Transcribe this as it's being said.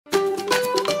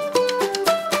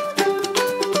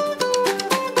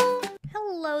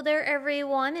Hello there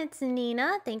everyone, it's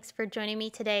Nina. Thanks for joining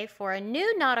me today for a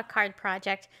new Not a Card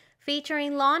project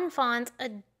featuring Lawn Fawn's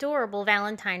adorable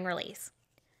Valentine release.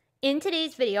 In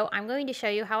today's video, I'm going to show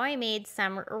you how I made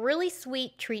some really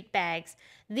sweet treat bags.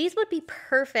 These would be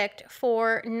perfect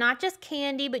for not just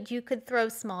candy, but you could throw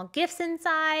small gifts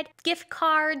inside, gift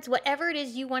cards, whatever it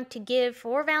is you want to give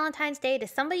for Valentine's Day to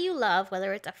somebody you love,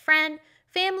 whether it's a friend,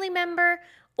 family member,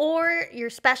 or your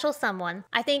special someone.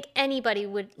 I think anybody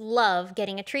would love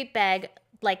getting a treat bag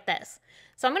like this.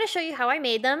 So I'm going to show you how I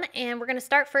made them, and we're going to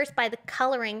start first by the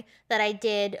coloring that I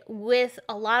did with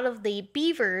a lot of the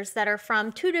beavers that are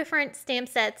from two different stamp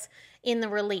sets in the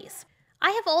release. I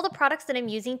have all the products that I'm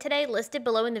using today listed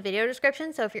below in the video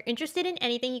description, so if you're interested in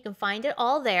anything, you can find it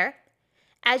all there.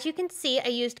 As you can see, I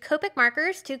used Copic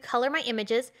markers to color my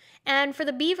images, and for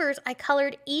the beavers, I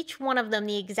colored each one of them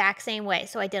the exact same way.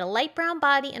 So I did a light brown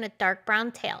body and a dark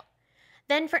brown tail.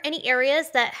 Then for any areas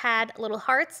that had little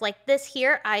hearts, like this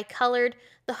here, I colored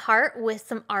the heart with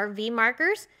some RV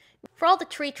markers. For all the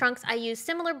tree trunks, I used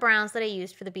similar browns that I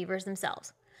used for the beavers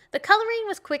themselves. The coloring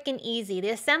was quick and easy. The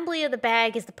assembly of the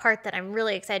bag is the part that I'm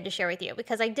really excited to share with you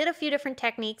because I did a few different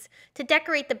techniques to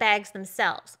decorate the bags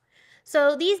themselves.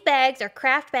 So these bags are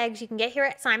craft bags you can get here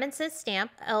at Simon Says Stamp.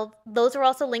 Those are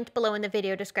also linked below in the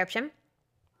video description.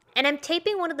 And I'm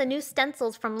taping one of the new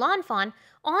stencils from Lawn Fawn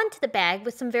onto the bag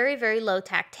with some very, very low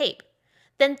tack tape.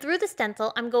 Then through the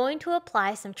stencil, I'm going to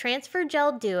apply some transfer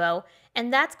gel duo,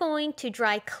 and that's going to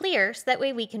dry clear so that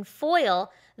way we can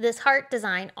foil this heart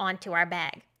design onto our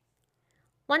bag.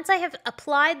 Once I have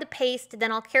applied the paste,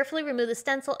 then I'll carefully remove the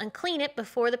stencil and clean it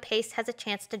before the paste has a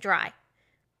chance to dry.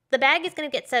 The bag is going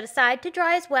to get set aside to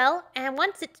dry as well, and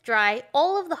once it's dry,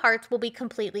 all of the hearts will be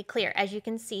completely clear, as you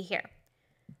can see here.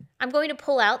 I'm going to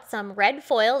pull out some red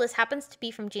foil. This happens to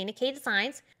be from Gina K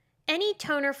Designs. Any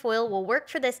toner foil will work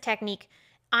for this technique.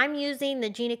 I'm using the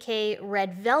Gina K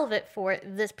Red Velvet for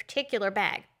this particular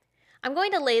bag. I'm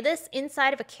going to lay this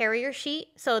inside of a carrier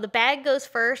sheet, so the bag goes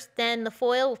first, then the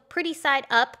foil, pretty side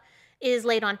up, is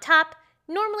laid on top.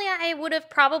 Normally I would have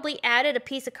probably added a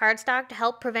piece of cardstock to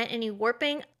help prevent any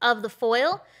warping of the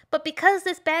foil, but because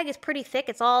this bag is pretty thick,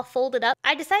 it's all folded up,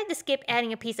 I decided to skip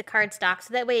adding a piece of cardstock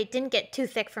so that way it didn't get too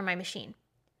thick for my machine.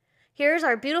 Here's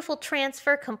our beautiful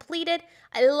transfer completed.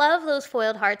 I love those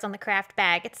foiled hearts on the craft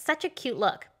bag. It's such a cute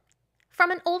look.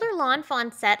 From an older Lawn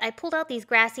Fawn set, I pulled out these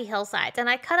grassy hillsides, and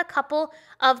I cut a couple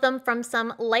of them from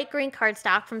some light green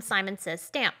cardstock from Simon Says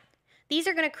Stamp. These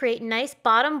are going to create nice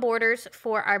bottom borders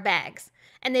for our bags,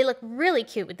 and they look really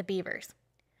cute with the beavers.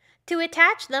 To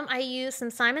attach them, I use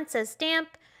some Simon Says Stamp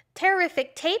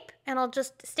Terrific tape, and I'll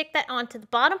just stick that onto the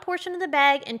bottom portion of the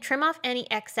bag and trim off any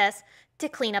excess to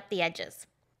clean up the edges.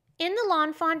 In the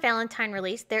Lawn Fawn Valentine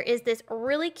release, there is this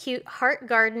really cute heart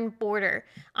garden border.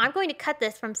 I'm going to cut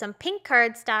this from some pink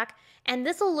cardstock, and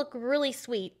this will look really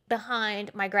sweet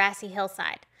behind my grassy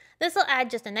hillside. This will add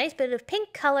just a nice bit of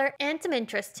pink color and some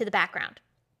interest to the background.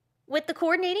 With the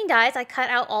coordinating dies, I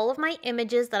cut out all of my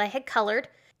images that I had colored,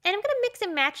 and I'm going to mix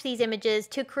and match these images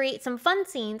to create some fun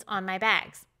scenes on my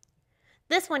bags.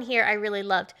 This one here I really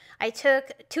loved. I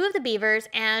took two of the beavers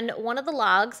and one of the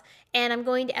logs, and I'm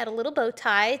going to add a little bow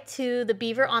tie to the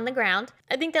beaver on the ground.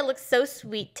 I think that looks so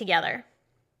sweet together.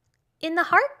 In the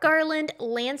Heart Garland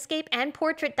landscape and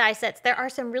portrait die sets, there are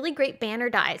some really great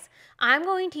banner dies. I'm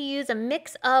going to use a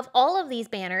mix of all of these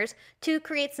banners to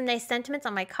create some nice sentiments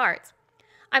on my cards.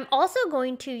 I'm also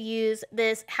going to use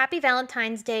this Happy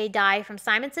Valentine's Day die from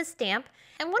Simon Says Stamp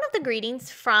and one of the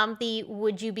greetings from the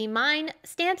Would You Be Mine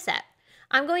stamp set.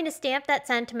 I'm going to stamp that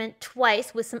sentiment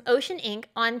twice with some ocean ink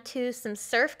onto some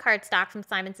surf cardstock from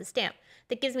Simon Says Stamp.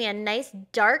 That gives me a nice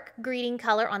dark greeting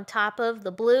color on top of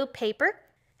the blue paper.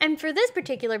 And for this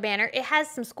particular banner, it has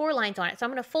some score lines on it, so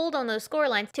I'm going to fold on those score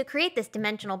lines to create this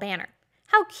dimensional banner.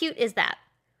 How cute is that?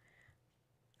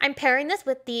 I'm pairing this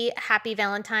with the Happy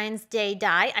Valentine's Day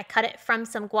die. I cut it from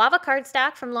some guava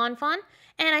cardstock from Lawn Fawn,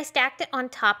 and I stacked it on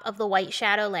top of the white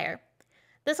shadow layer.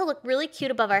 This will look really cute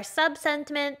above our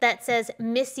sub-sentiment that says,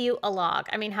 "Miss you a log."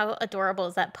 I mean, how adorable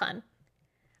is that pun?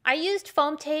 I used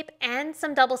foam tape and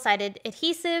some double-sided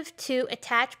adhesive to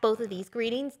attach both of these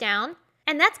greetings down.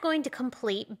 And that's going to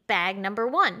complete bag number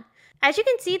one. As you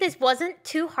can see, this wasn't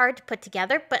too hard to put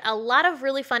together, but a lot of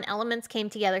really fun elements came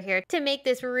together here to make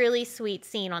this really sweet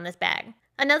scene on this bag.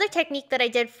 Another technique that I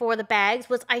did for the bags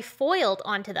was I foiled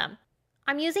onto them.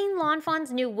 I'm using Lawn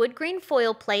Fawn's new wood grain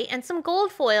foil plate and some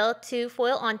gold foil to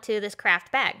foil onto this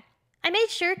craft bag. I made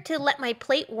sure to let my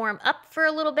plate warm up for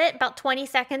a little bit, about 20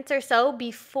 seconds or so,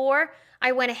 before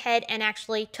I went ahead and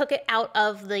actually took it out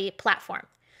of the platform.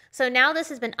 So now this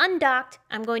has been undocked.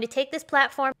 I'm going to take this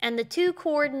platform and the two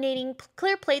coordinating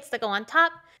clear plates that go on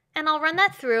top and I'll run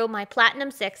that through my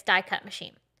Platinum 6 die cut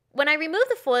machine. When I remove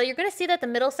the foil, you're going to see that the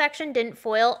middle section didn't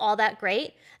foil all that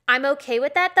great. I'm okay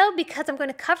with that though, because I'm going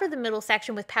to cover the middle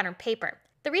section with pattern paper.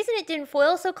 The reason it didn't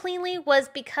foil so cleanly was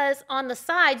because on the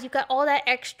sides, you've got all that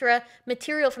extra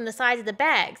material from the sides of the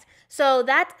bags. So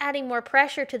that's adding more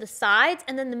pressure to the sides,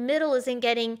 and then the middle isn't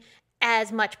getting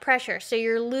as much pressure. So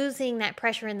you're losing that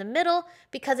pressure in the middle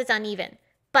because it's uneven.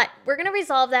 But we're going to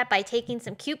resolve that by taking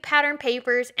some cute pattern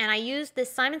papers, and I used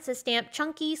this Simon Says Stamp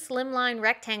Chunky Slimline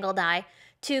Rectangle die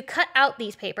to cut out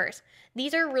these papers.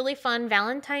 These are really fun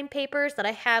Valentine papers that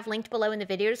I have linked below in the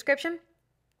video description,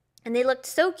 and they looked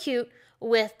so cute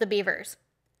with the beavers.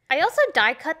 I also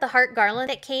die cut the heart garland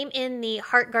that came in the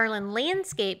heart garland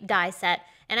landscape die set,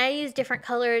 and I used different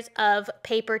colors of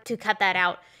paper to cut that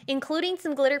out, including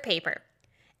some glitter paper.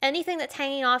 Anything that's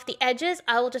hanging off the edges,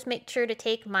 I will just make sure to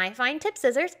take my fine tip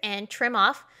scissors and trim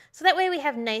off, so that way we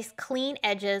have nice clean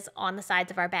edges on the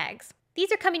sides of our bags.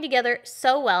 These are coming together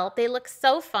so well. They look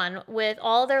so fun with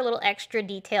all their little extra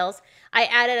details. I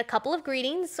added a couple of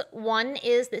greetings. One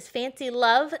is this fancy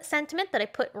love sentiment that I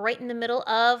put right in the middle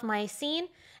of my scene,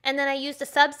 and then I used a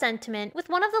sub-sentiment with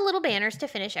one of the little banners to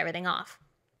finish everything off.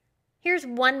 Here's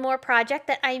one more project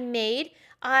that I made.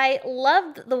 I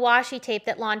loved the washi tape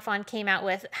that Lawn Fawn came out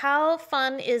with. How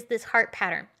fun is this heart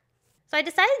pattern? So I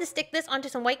decided to stick this onto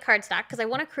some white cardstock because I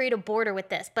want to create a border with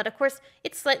this, but of course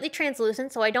it's slightly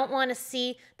translucent, so I don't want to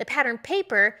see the pattern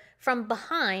paper from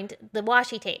behind the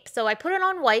washi tape. So I put it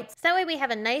on white, so that way we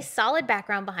have a nice solid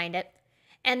background behind it,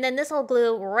 and then this will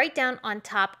glue right down on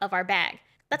top of our bag.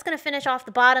 That's going to finish off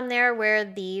the bottom there where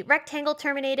the rectangle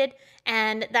terminated,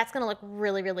 and that's going to look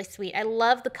really, really sweet. I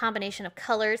love the combination of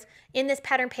colors in this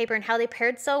pattern paper and how they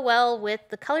paired so well with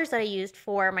the colors that I used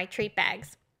for my treat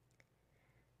bags.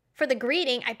 For the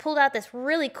greeting, I pulled out this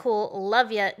really cool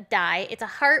Love Ya die. It's a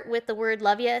heart with the word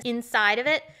Love Ya inside of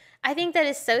it. I think that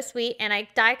is so sweet, and I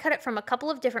die cut it from a couple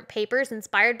of different papers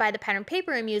inspired by the pattern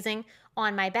paper I'm using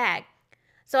on my bag.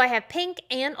 So I have pink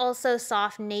and also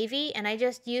soft navy, and I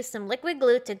just used some liquid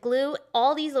glue to glue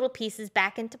all these little pieces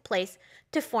back into place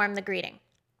to form the greeting.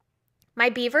 My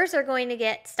beavers are going to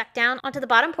get stuck down onto the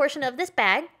bottom portion of this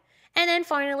bag, and then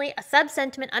finally a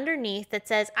sub-sentiment underneath that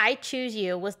says, "I choose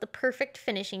you," was the perfect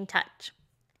finishing touch.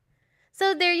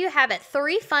 So there you have it,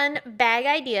 3 fun bag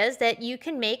ideas that you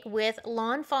can make with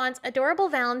Lawn Fawn's adorable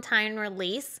Valentine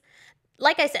release.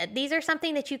 Like I said, these are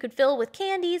something that you could fill with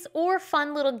candies or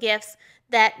fun little gifts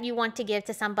that you want to give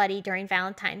to somebody during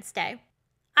Valentine's Day.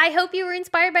 I hope you were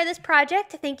inspired by this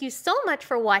project. Thank you so much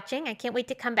for watching. I can't wait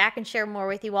to come back and share more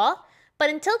with you all. But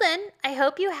until then, I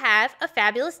hope you have a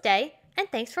fabulous day, and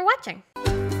thanks for watching.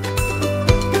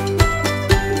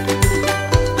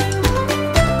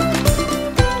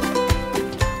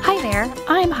 Hi there,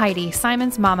 I'm Heidi,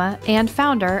 Simon's mama and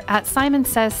founder at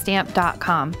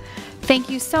simonsaysstamp.com. Thank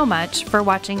you so much for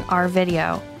watching our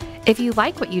video. If you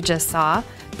like what you just saw,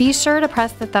 be sure to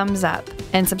press the thumbs up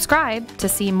and subscribe to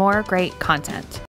see more great content.